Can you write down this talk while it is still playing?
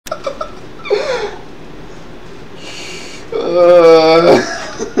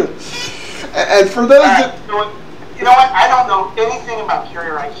And for those that... You know what? I don't know anything about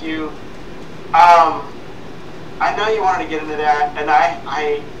carrier IQ. I know you wanted to get into that, and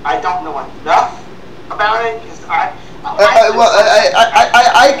I don't know enough about it because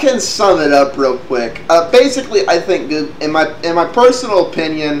I can sum it up real quick. Basically, I think in my personal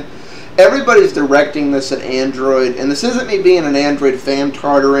opinion, everybody's directing this at Android, and this isn't me being an Android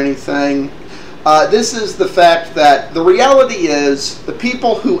fantard or anything. This is the fact that the reality is the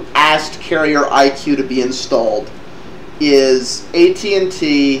people who asked Carrier IQ to be installed is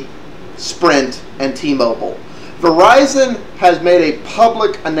AT&T, Sprint, and T-Mobile. Verizon has made a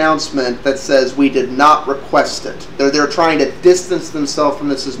public announcement that says we did not request it. They're trying to distance themselves from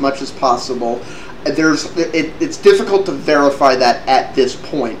this as much as possible. It's difficult to verify that at this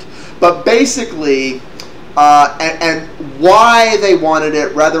point. But basically, and why they wanted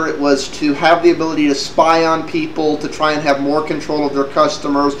it, whether it was to have the ability to spy on people, to try and have more control of their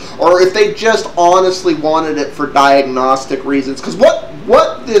customers, or if they just honestly wanted it for diagnostic reasons. Because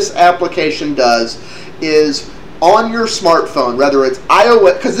what this application does is, on your smartphone, whether it's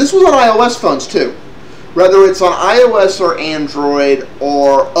iOS, because this was on iOS phones too, whether it's on iOS or Android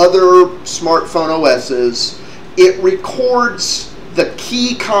or other smartphone OSs, it records the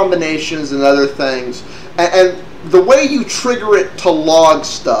key combinations and other things. And the way you trigger it to log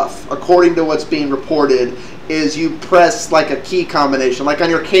stuff, according to what's being reported, is you press like a key combination. Like on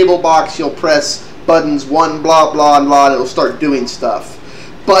your cable box, you'll press buttons 1, blah, blah, blah, and it'll start doing stuff.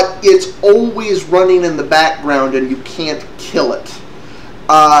 But it's always running in the background and you can't kill it.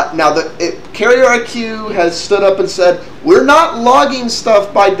 Now, Carrier IQ has stood up and said, we're not logging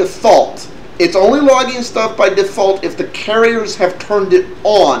stuff by default. It's only logging stuff by default if the carriers have turned it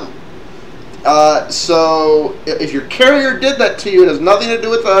on. So if your carrier did that to you, it has nothing to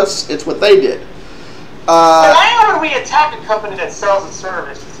do with us. It's what they did. But I know when we attack a company that sells a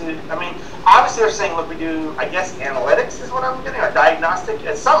service, I mean, obviously they're saying, look, we do, I guess, analytics is what I'm getting, or diagnostic.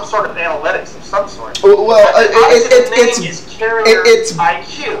 It's some sort of analytics of some sort. Well, it's Carrier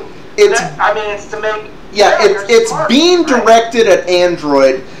IQ. I mean, it's to make... Yeah, it's being directed at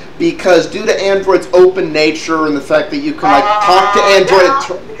Android because due to Android's open nature and the fact that you can talk to Android...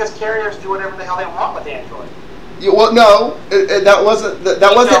 Yeah, because carriers do whatever the hell they want with Android. Well, no, that wasn't.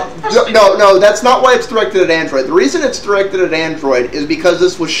 No, that's not why it's directed at Android. The reason it's directed at Android is because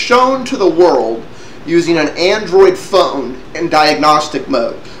this was shown to the world using an Android phone in diagnostic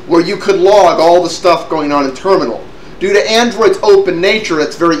mode, where you could log all the stuff going on in terminal. Due to Android's open nature,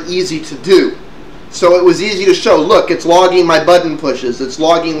 it's very easy to do. So it was easy to show. Look, it's logging my button pushes. It's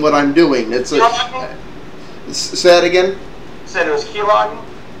logging what I'm doing. Say that again. Said it was key logging.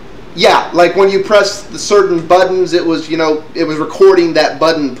 Yeah, like when you press the certain buttons, it was, it was recording that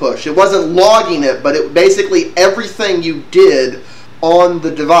button push. It wasn't logging it, but it basically everything you did on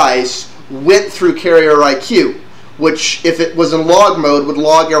the device went through Carrier IQ, which, if it was in log mode, would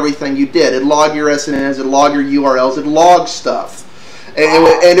log everything you did. It'd log your SNNs, it'd log your URLs, it'd log stuff.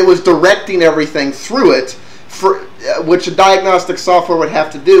 And it was directing everything through it, which a diagnostic software would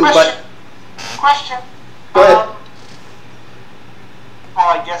have to do. Question. Go ahead. Well,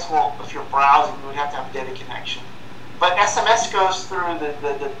 I guess, if you're browsing, you would have to have a data connection. But SMS goes through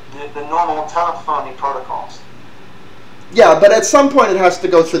the normal telephony protocols. Yeah, but at some point it has to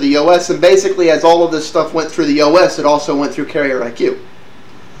go through the OS, and basically as all of this stuff went through the OS, it also went through Carrier IQ.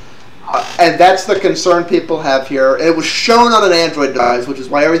 And that's the concern people have here. It was shown on an Android device, which is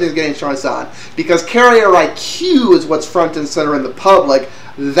why everything's getting shown on. Because Carrier IQ is what's front and center in the public.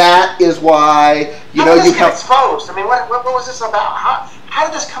 That is why, you have exposed. I mean, what was this about? How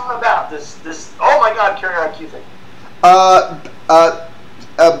did this come about? This oh my God, Carrier IQ thing.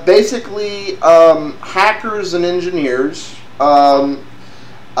 Basically, hackers and engineers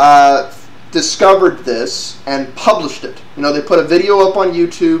discovered this and published it. They put a video up on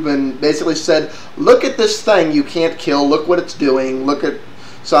YouTube and basically said, "Look at this thing you can't kill. Look what it's doing. Look at."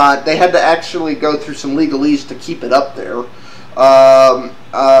 So they had to actually go through some legalese to keep it up there.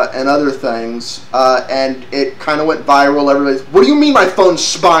 And other things, and it kind of went viral. Everybody's, what do you mean my phone's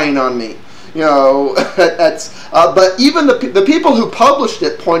spying on me? That's. But even the people who published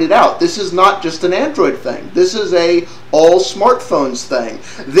it pointed out this is not just an Android thing. This is a all smartphones thing.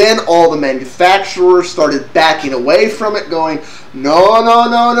 Then all the manufacturers started backing away from it, going, no, no,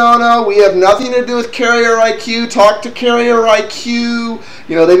 no, no, no. We have nothing to do with Carrier IQ. Talk to Carrier IQ.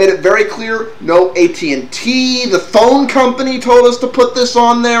 They made it very clear. No, AT&T, the phone company, told us to put this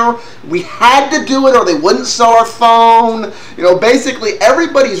on there. We had to do it or they wouldn't sell our phone. Basically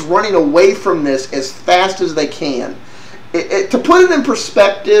everybody's running away from this as fast as they can. To put it in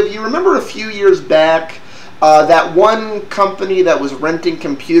perspective, you remember a few years back, That one company that was renting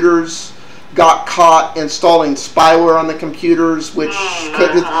computers got caught installing spyware on the computers, which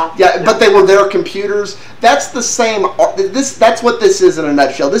but they were their computers. That's the same. That's what this is in a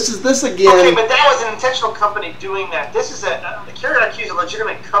nutshell. This again. Okay, but that was an intentional company doing that. This is the Carrier IQ is a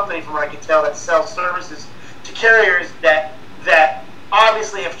legitimate company, from what I can tell, that sells services to carriers that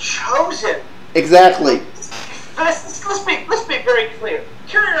obviously have chosen. Exactly. Let's be very clear.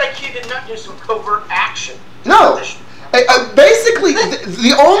 Carrier IQ did not do some covert action. No. Basically,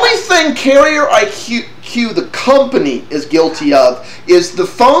 the only thing Carrier IQ, the company, is guilty of is the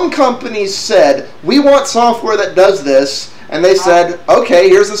phone companies said, we want software that does this, and they said, okay,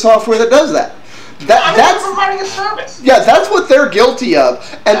 here's the software that does that. That's providing a service. Yeah, that's what they're guilty of,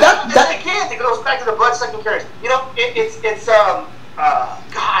 and it goes back to the blood-sucking carriers. You know, God,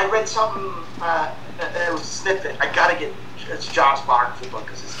 I read something. It was a snippet. I gotta get it's Jobs' biography book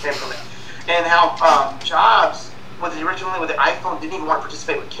because it came from it, and how Jobs. Originally with the iPhone, didn't even want to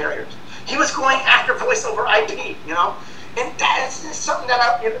participate with carriers. He was going after voice over IP, you know, and that's something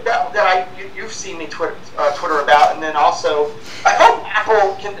that you've seen me Twitter about, and then also I hope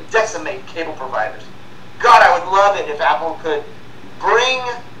Apple can decimate cable providers. God, I would love it if Apple could bring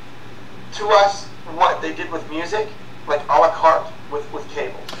to us what they did with music, like a la carte with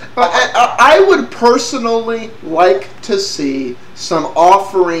cable. I would personally like to see some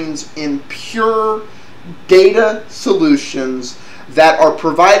offerings in pure data solutions that are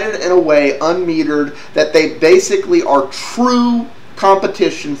provided in a way unmetered that they basically are true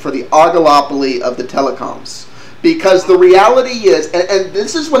competition for the oligopoly of the telecoms. Because the reality is, and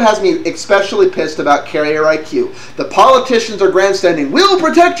this is what has me especially pissed about Carrier IQ. The politicians are grandstanding, we'll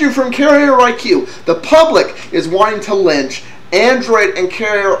protect you from Carrier IQ. The public is wanting to lynch Android and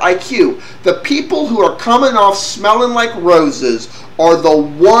Carrier IQ. The people who are coming off smelling like roses are the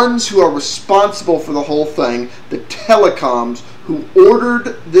ones who are responsible for the whole thing. The telecoms who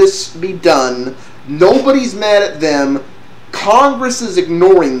ordered this be done. Nobody's mad at them. Congress is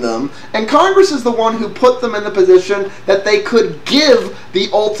ignoring them, and Congress is the one who put them in the position that they could give the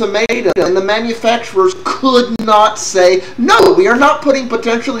ultimatum, and the manufacturers could not say, no, we are not putting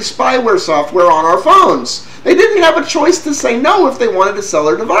potentially spyware software on our phones. They didn't have a choice to say no if they wanted to sell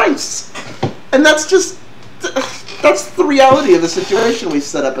their device. And that's the reality of the situation we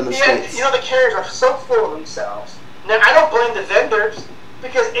set up in the States. You know, the carriers are so full of themselves. Now, I don't blame the vendors,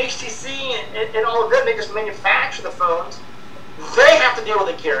 because HTC and all of them, they just manufacture the phones. They have to deal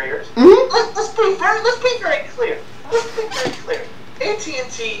with the carriers. Mm-hmm. Let's be very clear.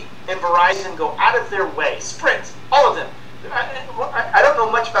 AT&T and Verizon go out of their way. Sprint, all of them. I don't know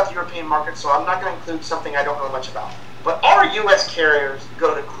much about the European market, so I'm not going to include something I don't know much about. But our U.S. carriers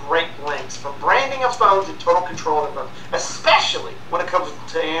go to great lengths for branding of phones and total control of them, especially when it comes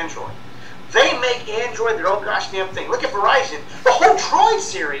to Android. They make Android their own gosh damn thing. Look at Verizon. The whole Droid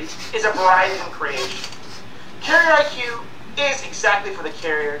series is a Verizon creation. Carrier IQ is exactly for the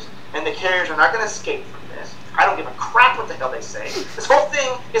carriers, and the carriers are not going to escape from this. I don't give a crap what the hell they say. This whole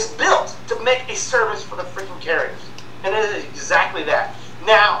thing is built to make a service for the freaking carriers, and it is exactly that.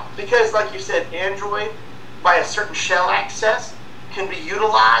 Now, because like you said, Android, by a certain shell access, can be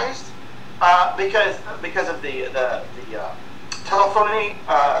utilized because of the telephony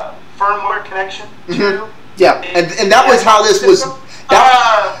firmware connection to. Yeah, and that was how this was.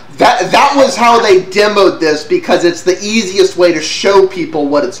 That was how they demoed this, because it's the easiest way to show people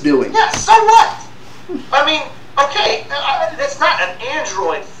what it's doing. Yeah, so what? I mean, okay, that's not an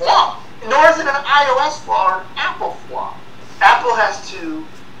Android flaw, nor is it an iOS flaw or an Apple flaw. Apple has to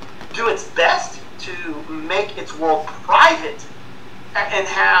do its best to make its world private and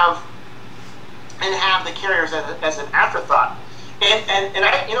have the carriers as an afterthought. And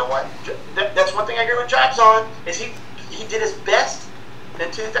I, you know what? That's one thing I agree with Jobs on, is he did his best in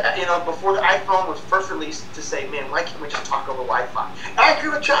before the iPhone was first released, to say, man, why can't we just talk over Wi-Fi? And I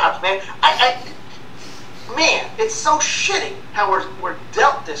agree with Jobs, man. Man, it's so shitty how we're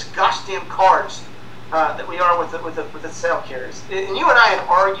dealt this gosh damn cards that we are with the cell carriers. And you and I have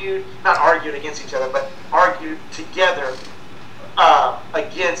not argued against each other, but argued together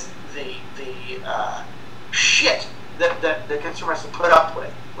against the shit that the consumers have put up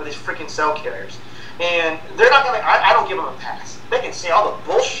with these freaking cell carriers. And they're not going to, I don't give them a pass. They can say all the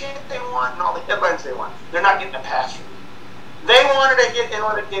bullshit they want and all the headlines they want. They're not getting a pass from me. They wanted to get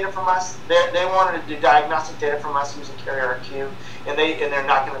analytic data from us. They wanted to do diagnostic data from us using Carrier IQ, and they're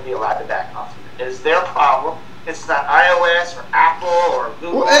not going to be allowed to back off of it. It is their problem. It's not iOS or Apple or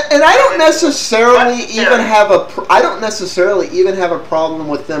Google. Well, and I don't necessarily even have a problem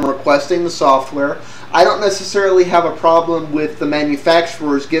with them requesting the software. I don't necessarily have a problem with the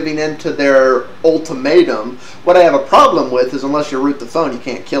manufacturers giving in to their ultimatum. What I have a problem with is unless you root the phone, you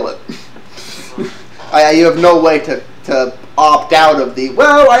can't kill it. You have no way to opt out of the,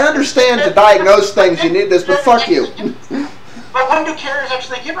 well, I understand to diagnose things, you need this, but fuck you. But when do carriers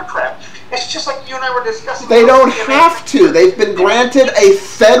actually give a crap? It's just like you and I were discussing. They don't have to. They've been granted a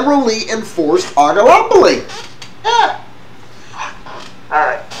federally enforced oligopoly. Yeah. All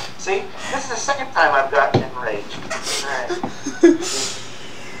right. See, this is the second time I've gotten enraged. All right.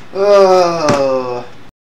 Oh.